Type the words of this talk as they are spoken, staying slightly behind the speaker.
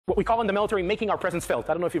what we call in the military making our presence felt.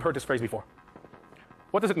 I don't know if you've heard this phrase before.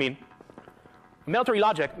 What does it mean? Military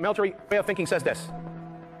logic, military way of thinking says this.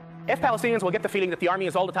 If Palestinians will get the feeling that the army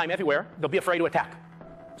is all the time everywhere, they'll be afraid to attack.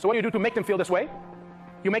 So what do you do to make them feel this way?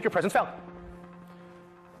 You make your presence felt.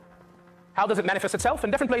 How does it manifest itself?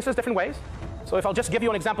 In different places, different ways. So if I'll just give you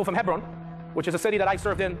an example from Hebron, which is a city that I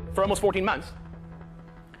served in for almost 14 months.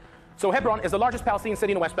 So Hebron is the largest Palestinian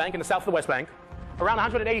city in the West Bank, in the south of the West Bank. Around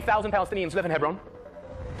 180,000 Palestinians live in Hebron.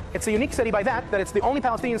 It's a unique city by that it's the only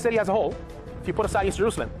Palestinian city as a whole, if you put aside East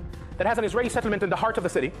Jerusalem, that has an Israeli settlement in the heart of the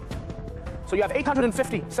city. So you have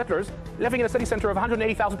 850 settlers living in a city center of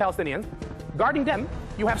 180,000 Palestinians. Guarding them,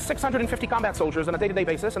 you have 650 combat soldiers on a day-to-day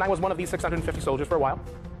basis, and I was one of these 650 soldiers for a while.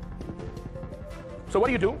 So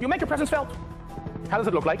what do? You make your presence felt. How does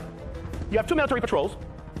it look like? You have two military patrols.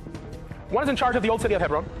 One is in charge of the old city of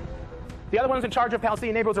Hebron. The other one is in charge of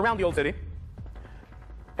Palestinian neighborhoods around the old city.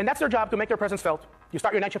 And that's their job, to make their presence felt. You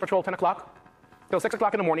start your night shift patrol 10 o'clock till 6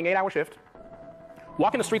 o'clock in the morning, 8-hour shift.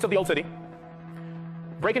 Walk in the streets of the old city.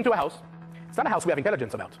 Break into a house. It's not a house we have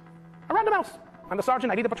intelligence about. A random house. I'm the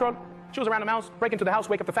sergeant, I lead the patrol. Choose a random house, break into the house,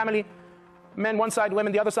 wake up the family. Men one side,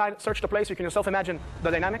 women the other side. Search the place. You can yourself imagine the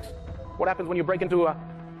dynamics. What happens when you break into a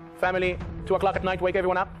family, 2 o'clock at night, wake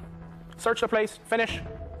everyone up. Search the place, finish.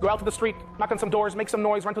 Go out to the street, knock on some doors, make some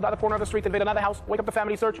noise, run to the other corner of the street, invade another house, wake up the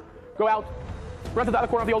family, search, go out, run to the other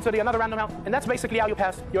corner of the old city, another random house. And that's basically how you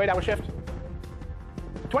pass your 8-hour shift.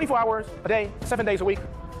 24 hours a day, 7 days a week,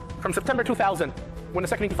 from September 2000, when the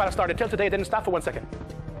Second Intifada started, till today, it didn't stop for 1 second.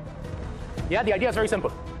 Yeah, the idea is very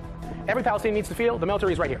simple. Every Palestinian needs to feel the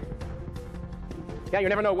military is right here. Yeah, you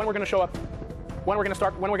never know when we're going to show up, when we're going to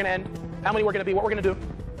start, when we're going to end, how many we're going to be, what we're going to do.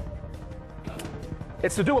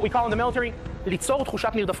 It's to do what we call in the military, ליצור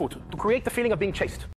תחושת נרדפות, to create the feeling of being chased.